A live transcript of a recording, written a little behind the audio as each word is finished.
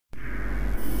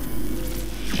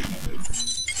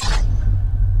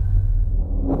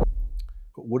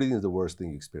What do you think is the worst thing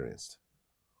you experienced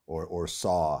or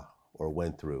saw or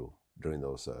went through during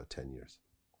those 10 years?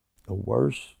 The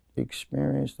worst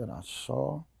experience that I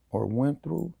saw or went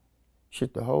through,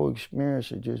 shit, the whole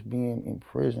experience of just being in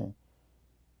prison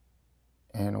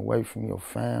and away from your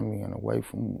family and away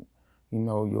from, you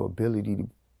know, your ability to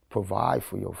provide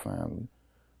for your family.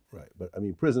 Right, but I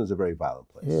mean, prison is a very violent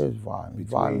place. It is violent.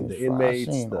 Between Violence, the inmates,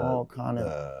 I seen all kind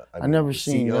of. I mean, never the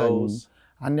seen nothing. COs.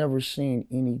 I never seen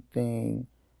anything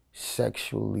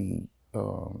sexually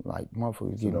like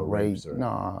motherfuckers getting no rapes raped.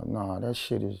 or Nah, that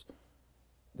shit is.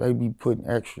 They be putting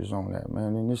extras on that,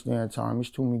 man. In this day and time, there's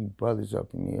too many brothers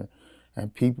up in there,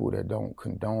 and people that don't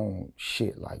condone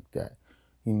shit like that.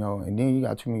 You know, and then you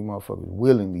got too many motherfuckers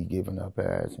willingly giving up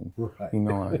ass, and right. you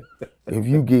know, if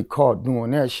you get caught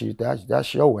doing that shit,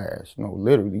 that's your ass. No,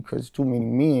 literally, because too many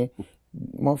men,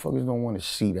 motherfuckers don't want to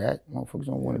see that. Motherfuckers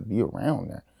don't want to be around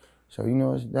that. So you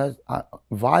know,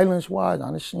 violence-wise,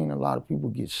 I done seen a lot of people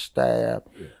get stabbed.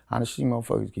 Yeah. I done seen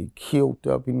motherfuckers get killed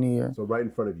up in there. So right in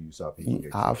front of you saw people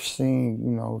get killed. I've seen,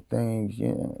 you know, things,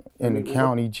 in the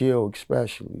county jail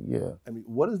especially, yeah. I mean,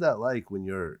 what is that like when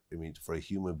you're, I mean, for a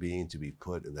human being to be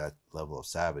put in that level of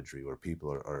savagery where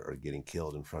people are getting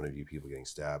killed in front of you, people getting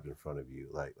stabbed in front of you,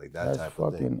 like that That's type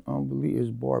of thing? That's fucking unbelievable.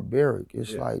 It's barbaric.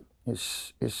 It's like,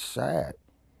 it's sad.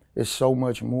 There's so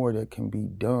much more that can be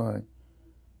done.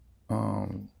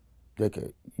 That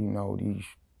could, you know, these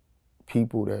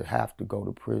people that have to go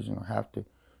to prison or have to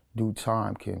do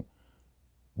time can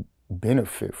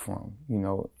benefit from, you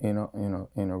know, in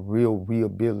a real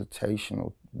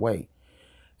rehabilitational way.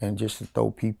 And just to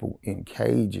throw people in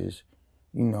cages,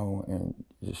 you know, and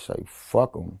just say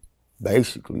fuck them,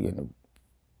 basically, and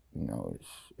you know,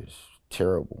 it's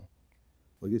terrible.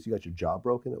 Well, I guess you got your jaw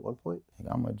broken at one point. I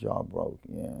got my jaw broke,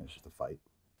 yeah. Just a fight.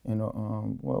 You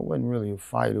know, well, it wasn't really a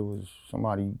fight. It was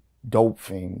somebody dope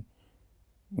fiend.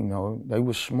 You know, they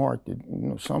was smart. That, you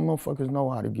know, some motherfuckers know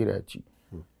how to get at you.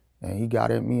 And he got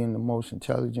at me in the most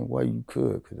intelligent way you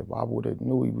could, because if I would have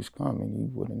knew he was coming, he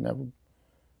would have never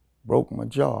broke my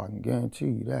jaw. I can guarantee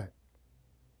you that.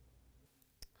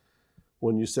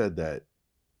 When you said that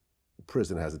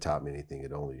prison hasn't taught me anything,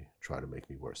 it only tried to make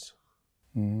me worse.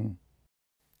 Mm-hmm.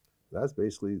 That's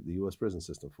basically the U.S. prison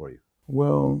system for you.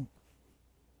 Well,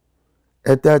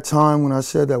 at that time when I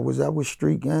said that, was that with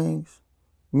street gangs,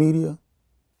 media?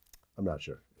 I'm not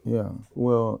sure. Yeah,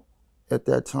 well, at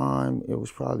that time, it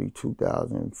was probably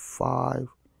 2005,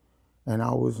 and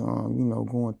I was, you know,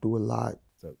 going through a lot.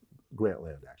 So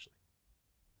Grantland,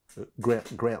 actually.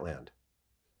 Grantland.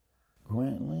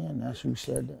 Grantland, that's who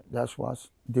said that. That's why I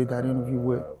did that interview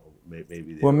with.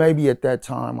 Maybe. Well, maybe at that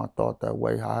time I thought that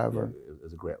way. However, yeah, it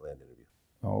was a Grantland interview.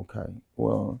 Okay.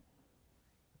 Well,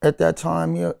 at that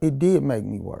time, yeah, it did make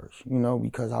me worse. You know,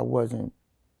 because I wasn't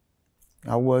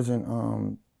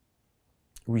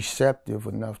receptive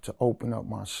enough to open up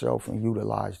myself and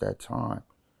utilize that time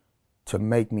to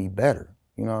make me better.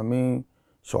 You know what I mean?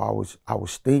 So I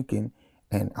was thinking,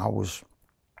 and I was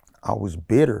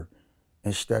bitter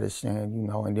instead of saying, you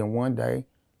know. And then one day,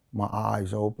 my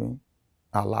eyes opened.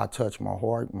 Allah touched my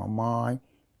heart, my mind,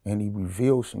 and He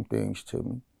revealed some things to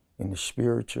me in the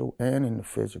spiritual and in the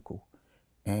physical.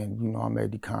 And you know, I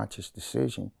made the conscious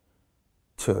decision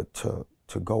to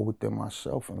go within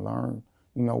myself and learn,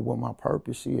 you know, what my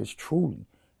purpose is truly,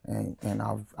 and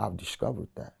I've discovered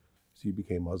that. So you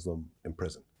became Muslim in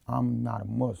prison? I'm not a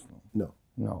Muslim. No.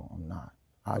 No, I'm not.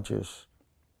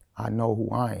 I know who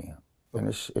I am. Okay. And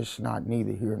it's not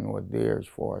neither here nor there as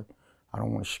far as, I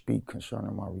don't want to speak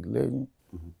concerning my religion.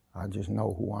 I just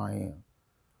know who I am.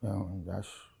 You know, and that's.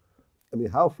 I mean,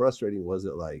 how frustrating was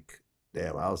it? Like,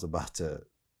 damn, I was about to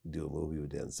do a movie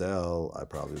with Denzel. I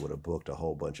probably would have booked a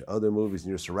whole bunch of other movies, and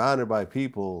you're surrounded by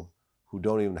people who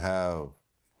don't even have,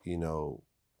 you know,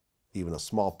 even a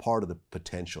small part of the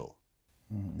potential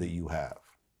that you have.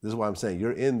 This is why I'm saying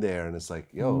you're in there, and it's like,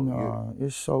 yo. No,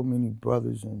 there's so many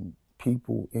brothers and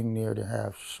people in there that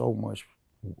have so much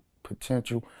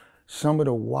potential. Some of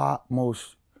the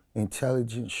most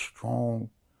intelligent, strong,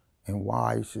 and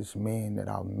wisest men that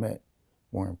I've met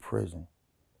were in prison.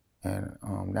 And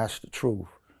that's the truth.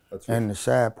 And the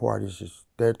sad part is just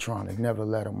they're trying to never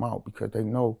let them out because they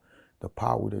know the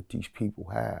power that these people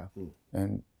have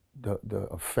and the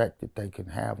effect that they can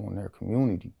have on their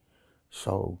community.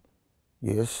 So,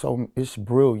 yeah, it's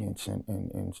brilliance,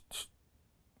 and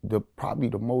probably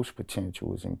the most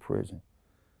potential is in prison.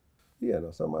 Yeah,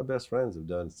 no, some of my best friends have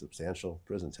done substantial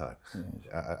prison time.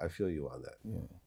 Yeah. I feel you on that. Yeah.